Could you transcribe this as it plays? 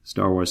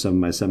Star Wars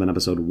 7x7,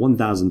 episode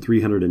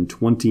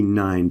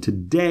 1329.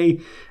 Today,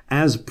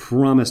 as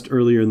promised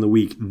earlier in the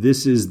week,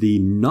 this is the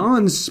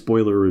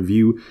non-spoiler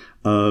review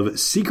of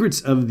Secrets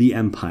of the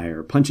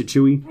Empire. Punch it,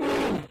 Chewie.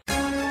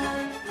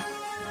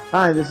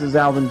 Hi, this is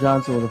Alvin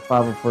Johnson with the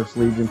 501st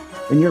Legion,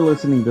 and you're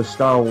listening to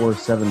Star Wars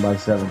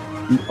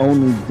 7x7, the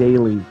only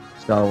daily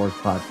Star Wars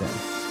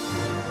podcast.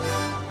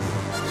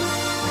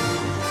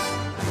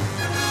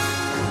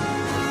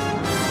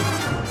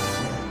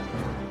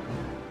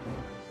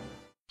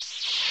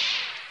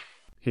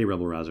 Hey,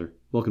 Rebel Rouser.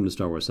 Welcome to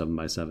Star Wars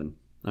 7x7.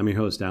 I'm your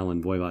host,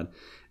 Alan Voivod.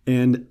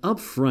 And up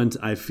front,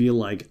 I feel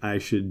like I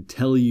should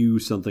tell you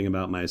something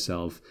about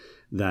myself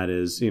that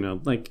is,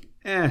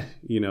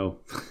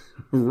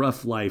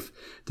 rough life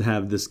to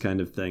have this kind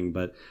of thing.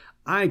 But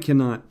I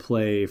cannot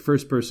play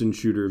first-person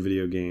shooter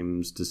video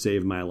games to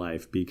save my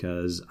life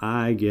because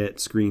I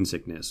get screen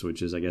sickness,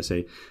 which is, I guess,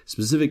 a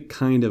specific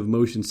kind of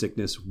motion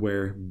sickness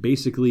where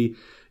basically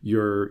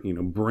your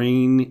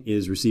brain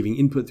is receiving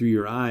input through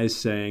your eyes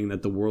saying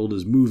that the world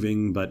is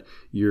moving, but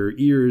your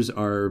ears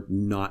are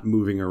not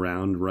moving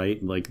around,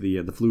 right? Like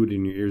the fluid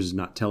in your ears is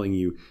not telling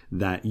you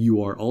that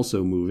you are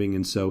also moving.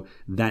 And so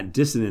that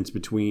dissonance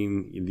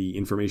between the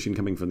information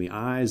coming from the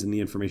eyes and the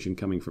information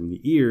coming from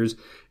the ears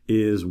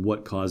is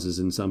what causes,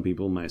 in some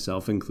people,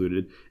 myself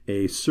included,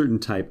 a certain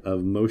type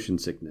of motion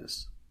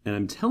sickness. And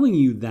I'm telling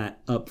you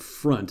that up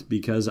front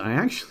because I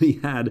actually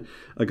had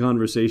a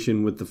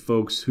conversation with the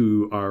folks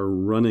who are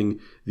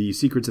running the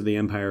Secrets of the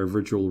Empire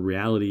virtual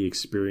reality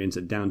experience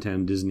at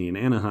Downtown Disney in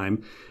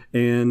Anaheim.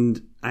 And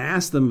I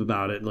asked them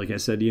about it. Like I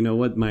said, you know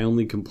what? My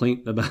only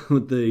complaint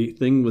about the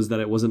thing was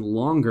that it wasn't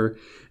longer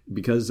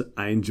because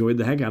I enjoyed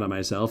the heck out of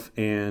myself.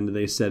 And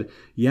they said,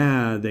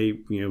 yeah, they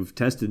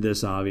tested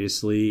this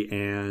obviously.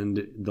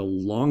 And the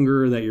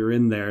longer that you're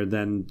in there,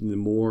 then the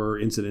more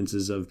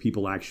incidences of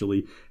people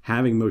actually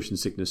having motion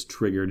sickness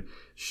triggered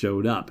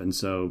showed up. And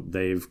so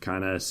they've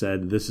kind of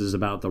said this is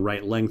about the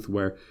right length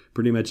where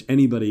pretty much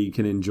anybody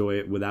can enjoy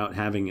it without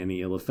having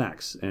any ill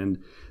effects.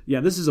 And yeah,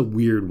 this is a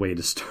weird way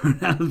to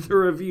start out the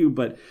review,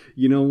 but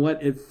you know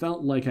what? It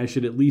felt like I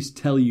should at least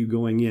tell you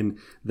going in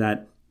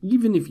that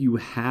even if you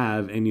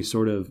have any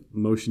sort of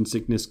motion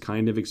sickness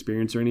kind of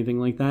experience or anything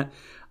like that,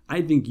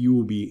 I think you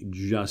will be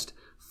just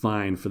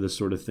fine for this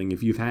sort of thing.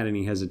 If you've had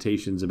any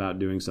hesitations about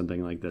doing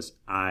something like this,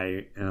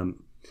 I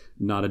am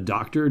not a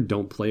doctor,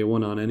 don't play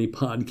one on any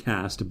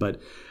podcast,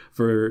 but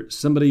for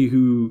somebody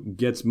who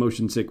gets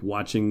motion sick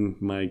watching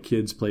my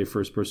kids play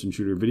first-person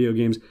shooter video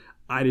games,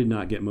 I did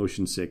not get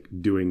motion sick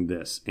doing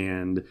this.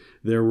 And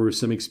there were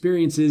some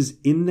experiences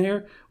in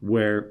there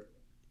where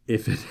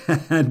if it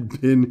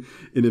had been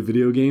in a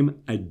video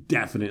game, I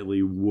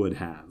definitely would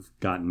have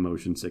gotten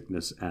motion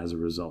sickness as a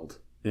result.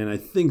 And I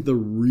think the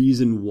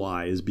reason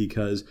why is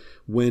because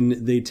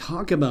when they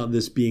talk about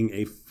this being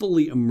a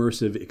fully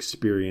immersive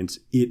experience,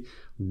 it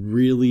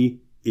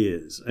really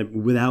is.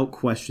 Without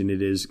question, it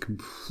is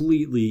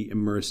completely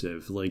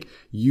immersive. Like,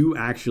 you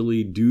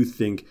actually do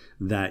think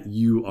that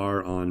you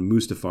are on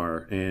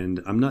Mustafar.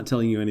 And I'm not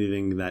telling you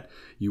anything that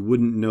you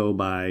wouldn't know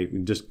by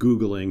just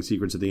Googling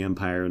Secrets of the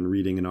Empire and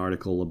reading an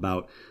article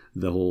about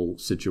the whole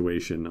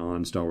situation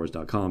on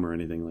StarWars.com or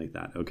anything like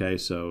that. Okay,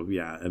 so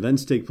yeah,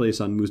 events take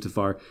place on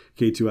Mustafar.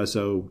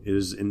 K2SO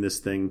is in this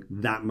thing.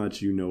 That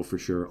much you know for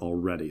sure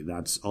already.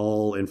 That's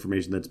all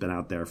information that's been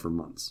out there for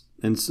months.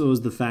 And so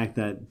is the fact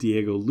that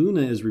Diego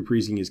Luna is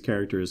reprising his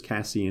character as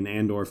Cassian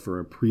Andor for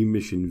a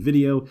pre-mission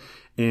video.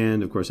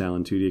 And of course,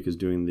 Alan Tudyk is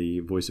doing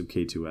the voice of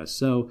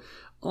K2SO.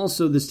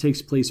 Also, this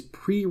takes place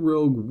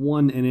pre-Rogue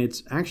One, and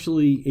it's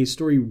actually a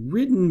story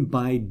written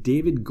by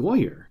David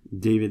Goyer.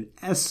 David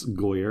S.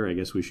 Goyer, I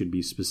guess we should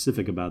be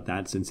specific about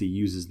that since he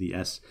uses the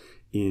S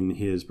in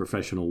his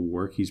professional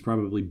work. He's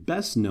probably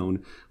best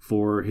known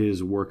for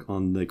his work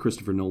on the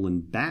Christopher Nolan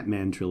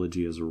Batman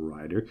trilogy as a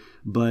writer,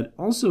 but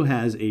also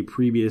has a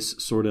previous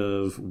sort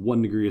of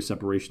 1 degree of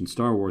separation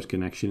Star Wars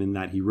connection in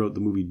that he wrote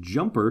the movie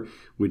Jumper,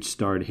 which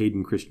starred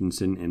Hayden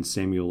Christensen and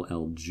Samuel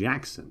L.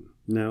 Jackson.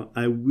 Now,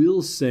 I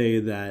will say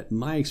that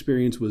my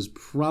experience was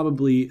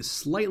probably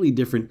slightly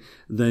different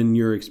than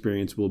your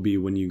experience will be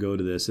when you go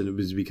to this. And it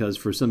was because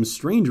for some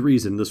strange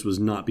reason, this was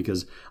not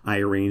because I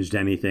arranged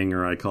anything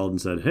or I called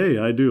and said, hey,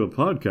 I do a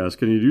podcast.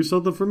 Can you do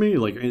something for me?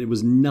 It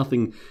was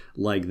nothing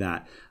like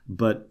that.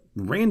 But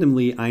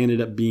randomly, I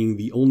ended up being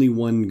the only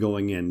one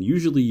going in.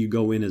 Usually you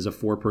go in as a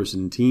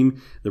 4-person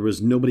team. There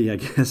was nobody, I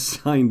guess,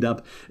 signed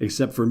up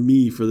except for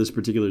me for this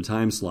particular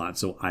time slot.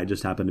 So I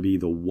just happened to be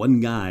the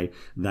one guy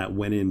that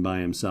went in by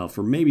himself.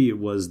 Or maybe it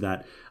was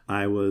that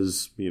I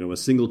was, a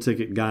single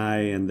ticket guy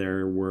and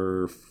there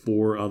were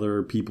 4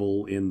 other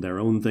people in their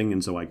own thing,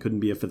 and so I couldn't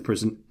be a 5th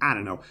person. I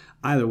don't know.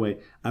 Either way,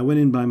 I went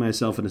in by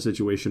myself in a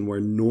situation where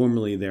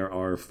normally there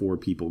are 4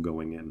 people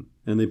going in.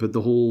 And they put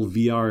the whole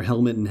VR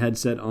helmet and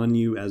headset on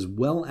you, as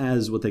well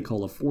as what they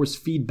call a force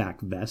feedback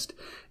vest.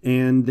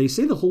 And they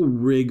say the whole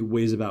rig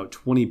weighs about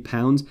 20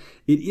 pounds.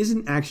 It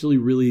isn't actually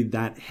really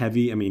that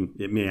heavy. I mean,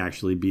 it may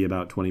actually be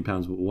about 20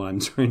 pounds, but what I'm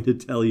trying to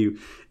tell you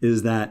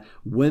is that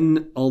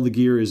when all the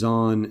gear is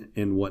on room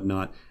and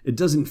whatnot, it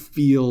doesn't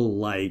feel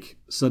like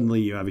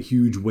suddenly you have a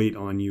huge weight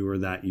on you or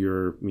that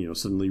you're,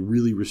 suddenly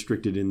really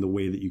restricted in the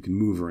way that you can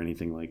move or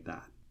anything like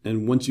that.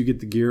 And once you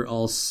get the gear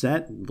all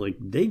set, like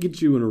they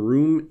get you in a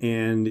room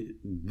and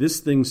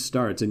this thing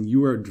starts and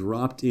you are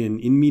dropped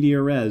in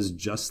media res,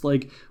 just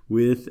like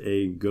with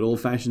a good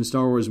old-fashioned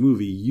Star Wars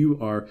movie. You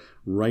are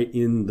right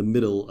in the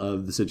middle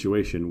of the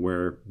situation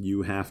where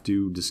you have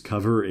to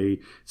discover a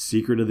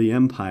secret of the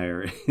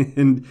Empire.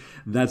 And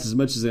that's as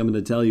much as I'm going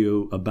to tell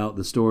you about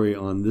the story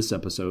on this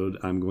episode.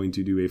 I'm going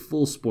to do a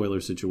full spoiler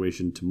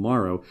situation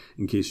tomorrow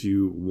in case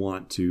you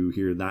want to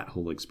hear that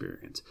whole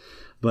experience.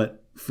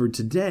 But for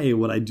today,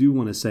 what I do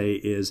want to say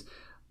is,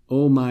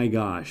 oh my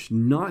gosh,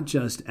 not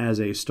just as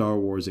a Star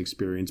Wars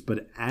experience,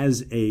 but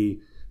as a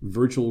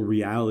virtual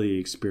reality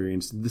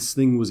experience, this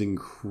thing was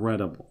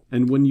incredible.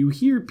 And when you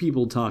hear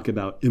people talk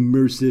about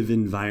immersive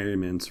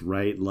environments,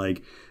 right?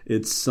 Like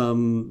it's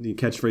some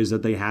catchphrase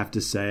that they have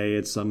to say,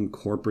 it's some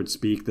corporate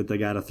speak that they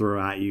got to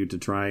throw at you to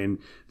try and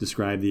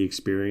describe the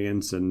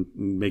experience and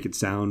make it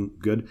sound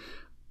good.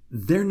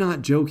 They're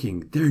not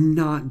joking. They're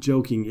not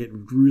joking. It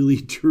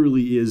really,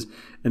 truly is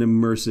an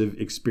immersive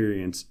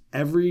experience.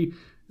 Every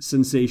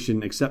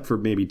sensation, except for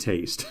maybe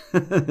taste,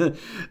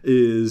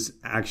 is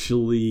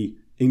actually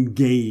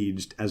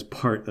engaged as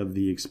part of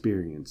the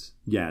experience.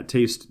 Yeah,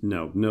 taste,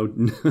 no,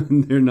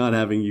 they're not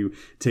having you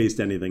taste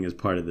anything as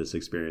part of this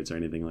experience or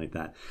anything like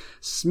that.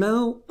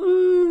 Smell,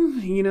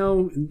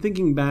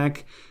 thinking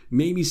back,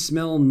 maybe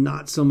smell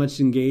not so much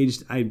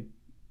engaged. I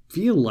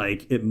feel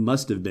like it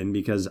must have been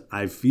because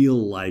I feel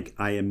like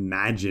I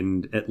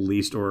imagined at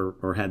least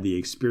or had the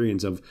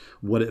experience of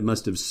what it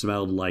must have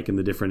smelled like in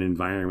the different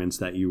environments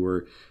that you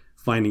were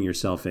finding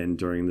yourself in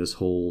during this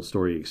whole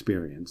story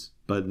experience.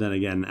 But then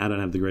again, I don't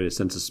have the greatest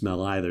sense of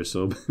smell either,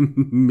 so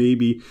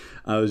maybe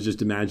I was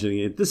just imagining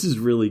it. This is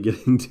really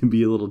getting to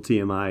be a little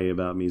TMI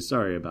about me.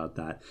 Sorry about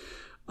that.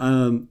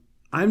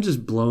 I'm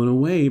just blown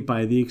away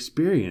by the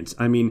experience.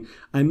 I mean,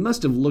 I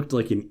must have looked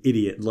like an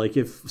idiot. Like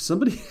if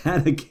somebody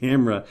had a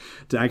camera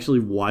to actually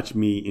watch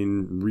me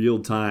in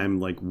real time,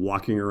 like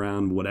walking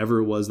around whatever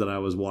it was that I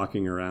was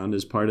walking around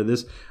as part of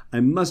this,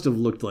 I must have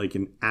looked like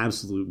an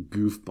absolute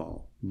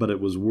goofball. But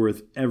it was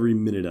worth every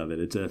minute of it.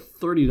 It's a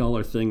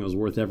 $30 thing. It was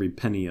worth every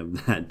penny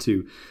of that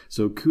too.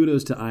 So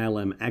kudos to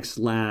ILM X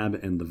Lab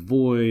and The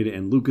Void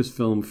and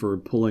Lucasfilm for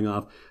pulling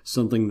off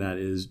something that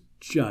is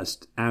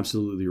just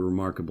absolutely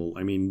remarkable.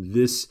 I mean,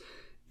 this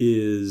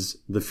is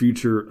the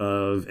future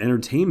of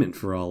entertainment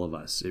for all of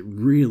us. It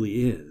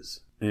really is.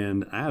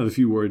 And I have a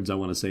few words I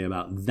want to say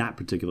about that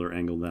particular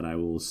angle that I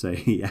will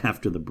say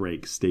after the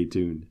break. Stay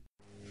tuned.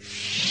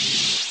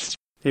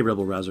 Hey,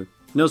 Rebel Rouser.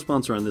 No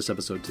sponsor on this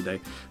episode today,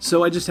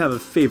 so I just have a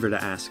favor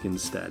to ask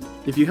instead.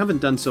 If you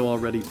haven't done so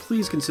already,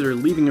 please consider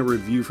leaving a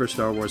review for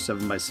Star Wars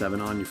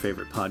 7x7 on your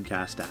favorite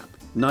podcast app.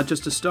 Not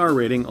just a star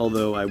rating,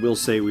 although I will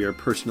say we are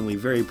personally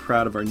very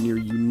proud of our near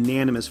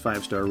unanimous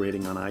 5-star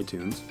rating on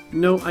iTunes.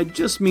 No, I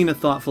just mean a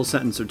thoughtful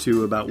sentence or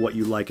two about what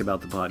you like about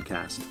the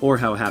podcast, or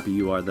how happy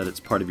you are that it's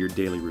part of your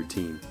daily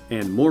routine.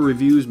 And more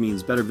reviews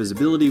means better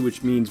visibility,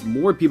 which means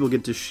more people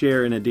get to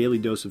share in a daily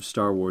dose of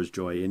Star Wars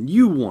joy, and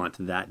you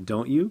want that,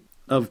 don't you?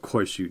 Of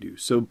course you do.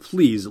 So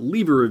please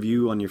leave a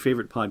review on your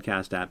favorite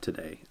podcast app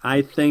today.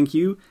 I thank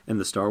you, and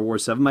the Star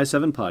Wars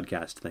 7x7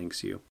 podcast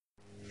thanks you.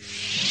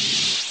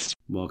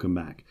 Welcome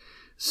back.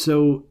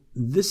 So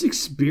this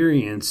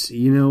experience,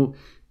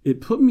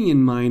 it put me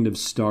in mind of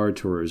Star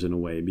Tours in a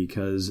way,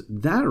 because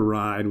that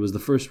ride was the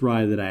first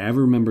ride that I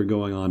ever remember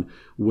going on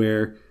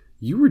where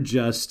you were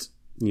just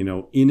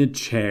in a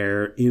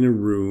chair, in a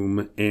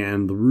room,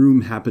 and the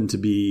room happened to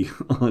be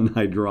on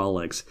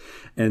hydraulics.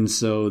 And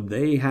so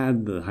they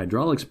had the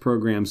hydraulics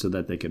program so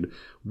that they could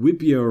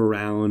whip you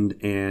around,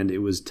 and it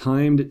was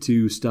timed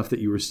to stuff that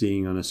you were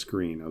seeing on a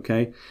screen,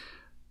 okay?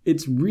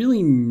 It's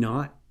really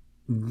not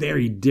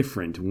very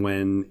different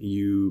when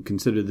you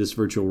consider this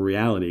virtual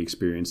reality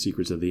experience,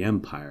 Secrets of the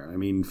Empire. I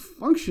mean,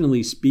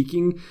 functionally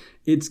speaking,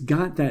 it's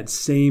got that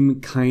same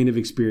kind of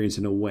experience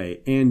in a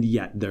way, and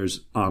yet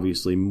there's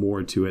obviously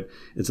more to it.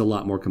 It's a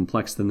lot more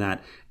complex than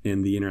that,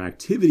 and the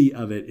interactivity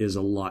of it is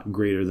a lot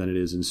greater than it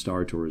is in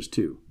Star Tours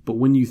too. But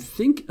when you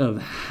think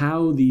of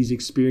how these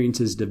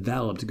experiences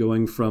developed,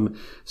 going from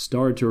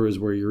Star Tours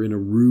where you're in a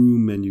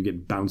room and you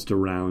get bounced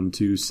around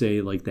to, say,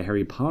 like the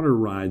Harry Potter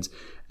rides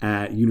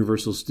at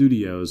Universal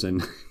Studios,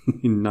 and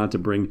not to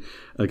bring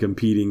a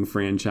competing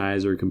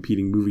franchise or a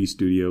competing movie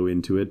studio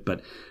into it,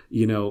 but,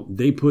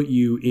 they put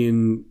you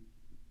in,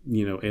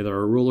 either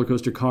a roller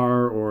coaster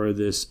car or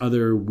this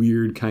other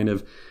weird kind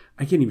of,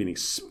 I can't even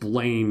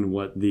explain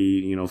what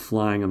the,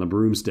 flying on the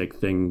broomstick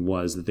thing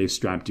was that they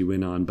strapped you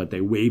in on, but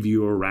they wave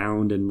you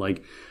around and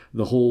like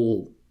the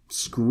whole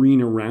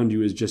screen around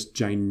you is just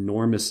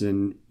ginormous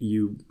and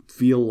you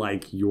feel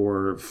like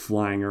you're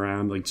flying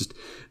around. Like just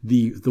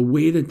the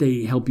way that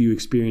they help you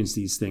experience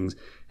these things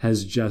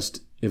has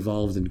just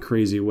evolved in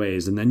crazy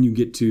ways. And then you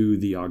get to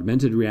the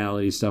augmented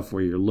reality stuff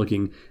where you're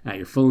looking at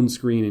your phone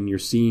screen and you're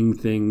seeing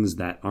things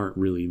that aren't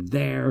really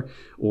there.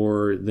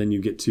 Or then you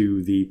get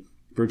to the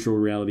virtual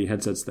reality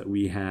headsets that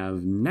we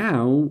have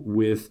now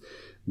with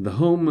the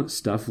home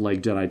stuff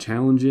like Jedi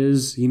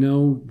Challenges,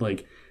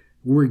 like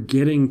we're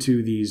getting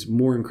to these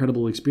more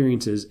incredible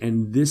experiences,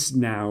 and this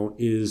now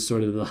is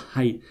sort of the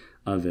height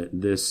of it,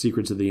 this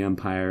Secrets of the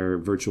Empire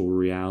virtual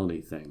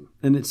reality thing.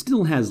 And it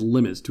still has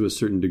limits to a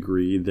certain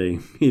degree. They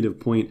made a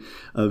point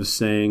of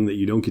saying that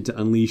you don't get to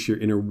unleash your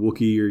inner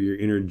Wookiee or your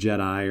inner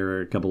Jedi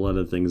or a couple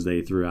other things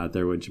they threw out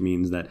there, which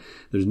means that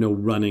there's no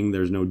running,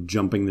 there's no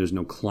jumping, there's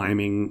no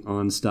climbing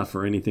on stuff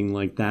or anything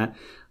like that.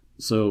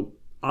 So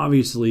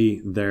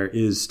obviously there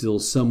is still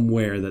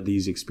somewhere that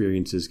these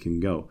experiences can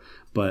go.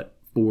 But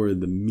for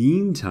the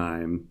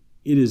meantime,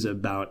 it is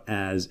about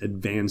as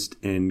advanced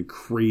and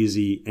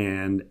crazy,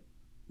 and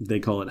they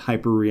call it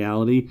hyper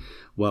reality.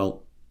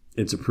 Well,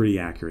 it's a pretty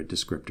accurate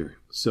descriptor.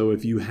 So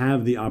if you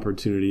have the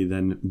opportunity,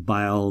 then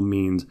by all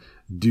means,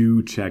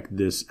 do check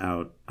this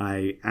out.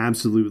 I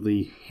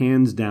absolutely,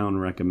 hands down,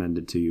 recommend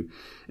it to you.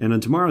 And on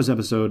tomorrow's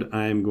episode,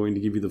 I'm going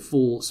to give you the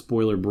full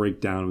spoiler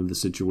breakdown of the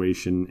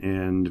situation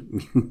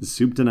and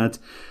soup to nuts,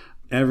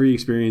 every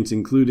experience,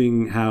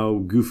 including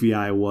how goofy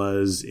I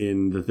was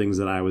in the things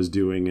that I was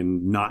doing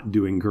and not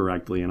doing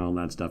correctly and all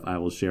that stuff. I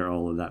will share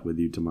all of that with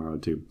you tomorrow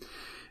too.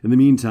 In the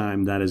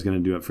meantime, that is going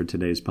to do it for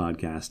today's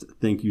podcast.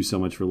 Thank you so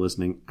much for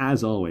listening,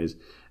 as always,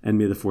 and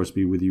may the Force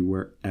be with you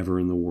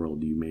wherever in the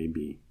world you may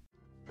be.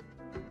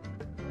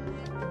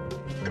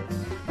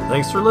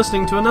 Thanks for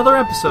listening to another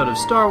episode of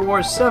Star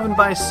Wars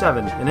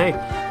 7x7. And hey,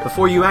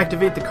 before you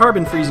activate the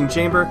carbon freezing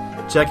chamber,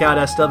 check out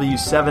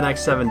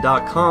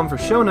SW7x7.com for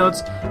show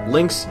notes,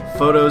 links,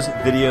 photos,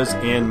 videos,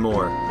 and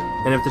more.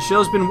 And if the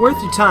show's been worth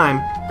your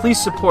time,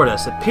 please support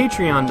us at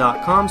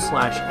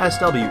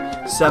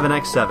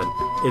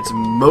patreon.com/SW7x7. It's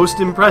most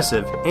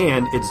impressive,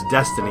 and it's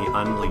destiny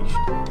unleashed.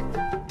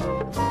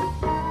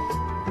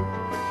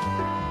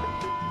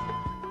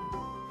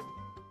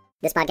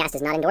 This podcast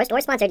is not endorsed or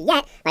sponsored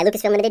yet by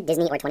Lucasfilm Limited,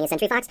 Disney, or 20th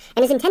Century Fox,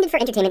 and is intended for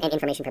entertainment and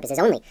information purposes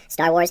only.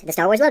 Star Wars, the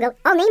Star Wars logo,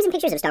 all names and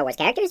pictures of Star Wars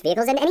characters,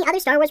 vehicles, and any other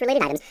Star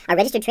Wars-related items are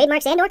registered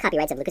trademarks and/or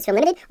copyrights of Lucasfilm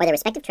Limited or their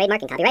respective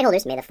trademark and copyright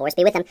holders. May the Force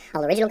be with them.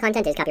 All original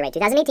content is copyright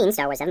 2018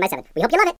 Star Wars 7x7. We hope you love it.